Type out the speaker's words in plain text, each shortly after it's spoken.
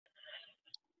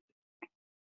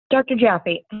Dr.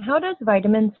 Jaffe, how does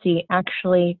vitamin C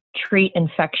actually treat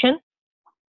infection,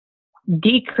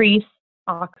 decrease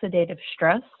oxidative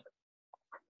stress,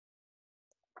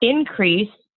 increase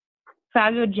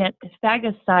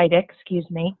phagocytic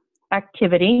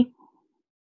activity,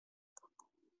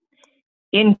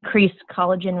 increase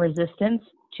collagen resistance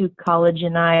to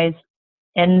collagenized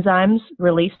enzymes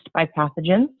released by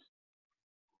pathogens,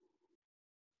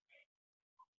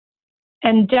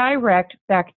 and direct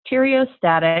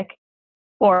bacteriostatic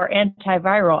or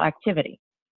antiviral activity?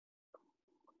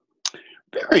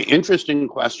 Very interesting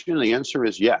question. The answer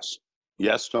is yes.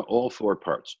 Yes to all four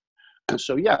parts. And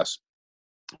so yes,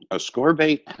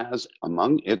 ascorbate has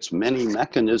among its many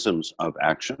mechanisms of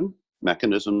action,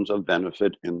 mechanisms of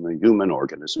benefit in the human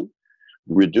organism,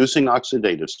 reducing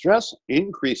oxidative stress,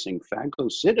 increasing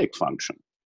phagocytic function.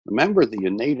 Remember, the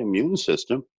innate immune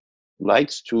system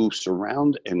likes to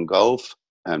surround, engulf,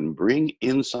 and bring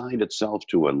inside itself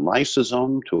to a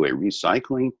lysosome, to a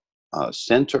recycling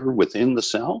center within the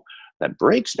cell that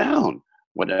breaks down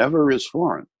whatever is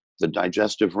foreign, the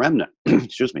digestive remnant,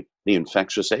 excuse me, the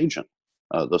infectious agent,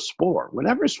 the spore,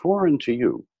 whatever is foreign to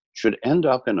you should end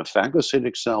up in a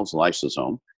phagocytic cell's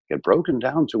lysosome, get broken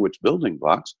down to its building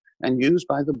blocks, and used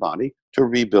by the body to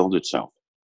rebuild itself.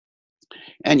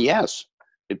 And yes,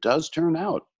 it does turn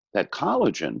out that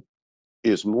collagen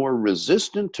is more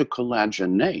resistant to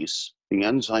collagenase, the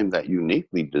enzyme that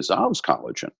uniquely dissolves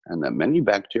collagen and that many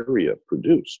bacteria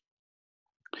produce.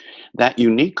 That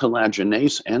unique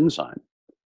collagenase enzyme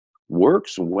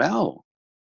works well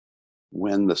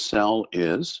when the cell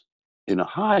is in a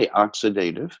high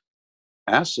oxidative,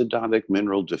 acidotic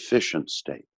mineral deficient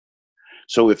state.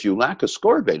 So if you lack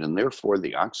ascorbate and therefore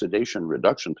the oxidation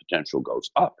reduction potential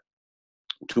goes up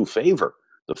to favor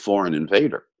the foreign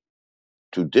invader,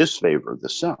 to disfavor the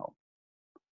cell,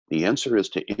 the answer is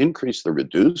to increase the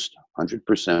reduced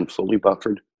 100% fully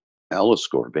buffered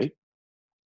L-ascorbate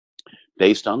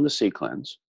based on the C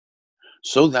cleanse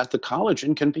so that the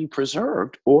collagen can be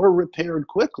preserved or repaired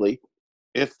quickly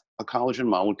if a collagen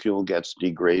molecule gets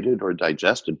degraded or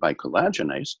digested by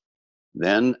collagenase.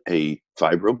 Then a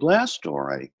fibroblast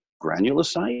or a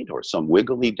granulocyte or some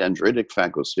wiggly dendritic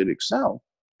phagocytic cell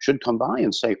should come by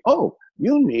and say, oh,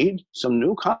 you need some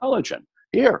new collagen.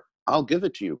 Here, I'll give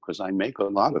it to you because I make a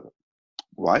lot of it.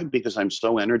 Why? Because I'm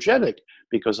so energetic,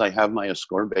 because I have my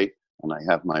ascorbate and I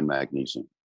have my magnesium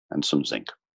and some zinc.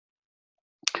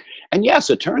 And yes,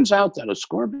 it turns out that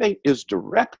ascorbate is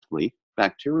directly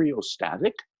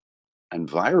bacteriostatic and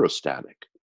virostatic.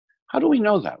 How do we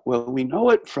know that? Well, we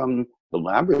know it from the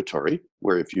laboratory,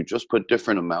 where if you just put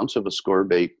different amounts of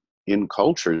ascorbate in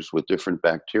cultures with different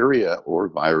bacteria or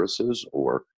viruses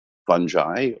or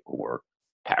fungi or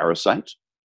parasites,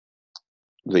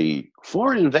 the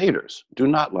foreign invaders do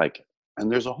not like it.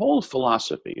 And there's a whole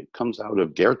philosophy, it comes out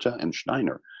of Goethe and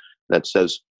Steiner, that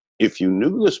says if you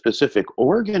knew the specific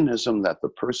organism that the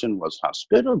person was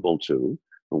hospitable to,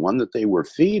 the one that they were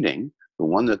feeding, the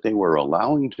one that they were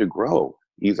allowing to grow,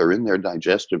 either in their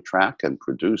digestive tract and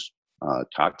produce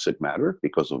toxic matter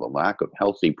because of a lack of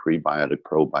healthy prebiotic,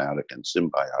 probiotic, and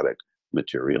symbiotic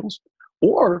materials,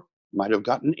 or might have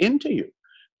gotten into you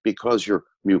because your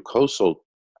mucosal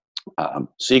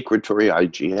secretory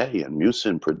IgA and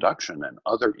mucin production and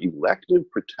other elective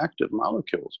protective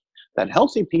molecules that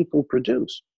healthy people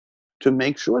produce to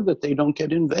make sure that they don't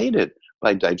get invaded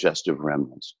by digestive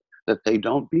remnants, that they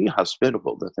don't be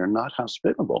hospitable, that they're not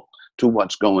hospitable to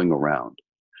what's going around.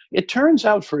 It turns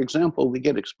out, for example, we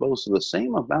get exposed to the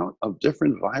same amount of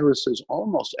different viruses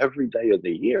almost every day of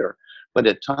the year, but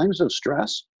at times of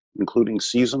stress, including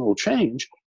seasonal change,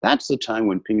 that's the time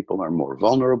when people are more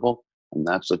vulnerable, and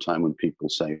that's the time when people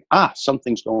say,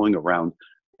 something's going around.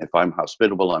 If I'm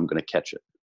hospitable, I'm going to catch it.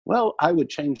 Well, I would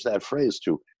change that phrase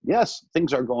to, yes,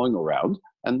 things are going around,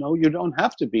 and no, you don't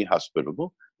have to be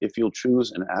hospitable if you'll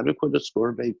choose an adequate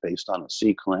ascorbate based on a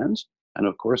C cleanse, and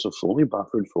of course a fully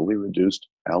buffered, fully reduced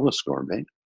L-ascorbate,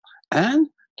 and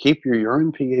keep your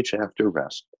urine pH after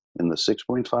rest in the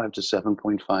 6.5 to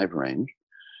 7.5 range,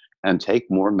 and take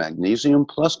more magnesium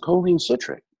plus choline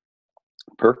citrate.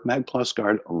 Perc Mag Plus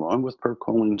Guard, along with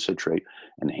percholine citrate,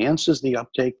 enhances the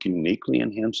uptake, uniquely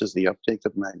enhances the uptake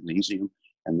of magnesium,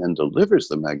 and then delivers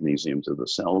the magnesium to the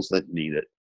cells that need it.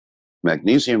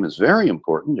 Magnesium is very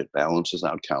important. It balances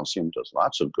out calcium, does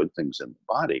lots of good things in the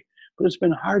body, but it's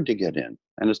been hard to get in,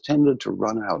 and it's tended to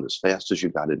run out as fast as you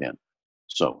got it in.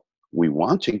 So we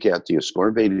want to get the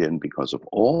ascorbate in because of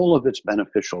all of its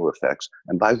beneficial effects.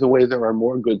 And by the way, there are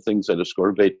more good things that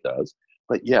ascorbate does.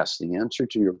 But yes, the answer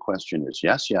to your question is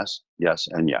yes, yes, yes,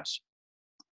 and yes,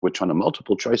 which on a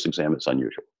multiple choice exam is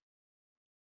unusual.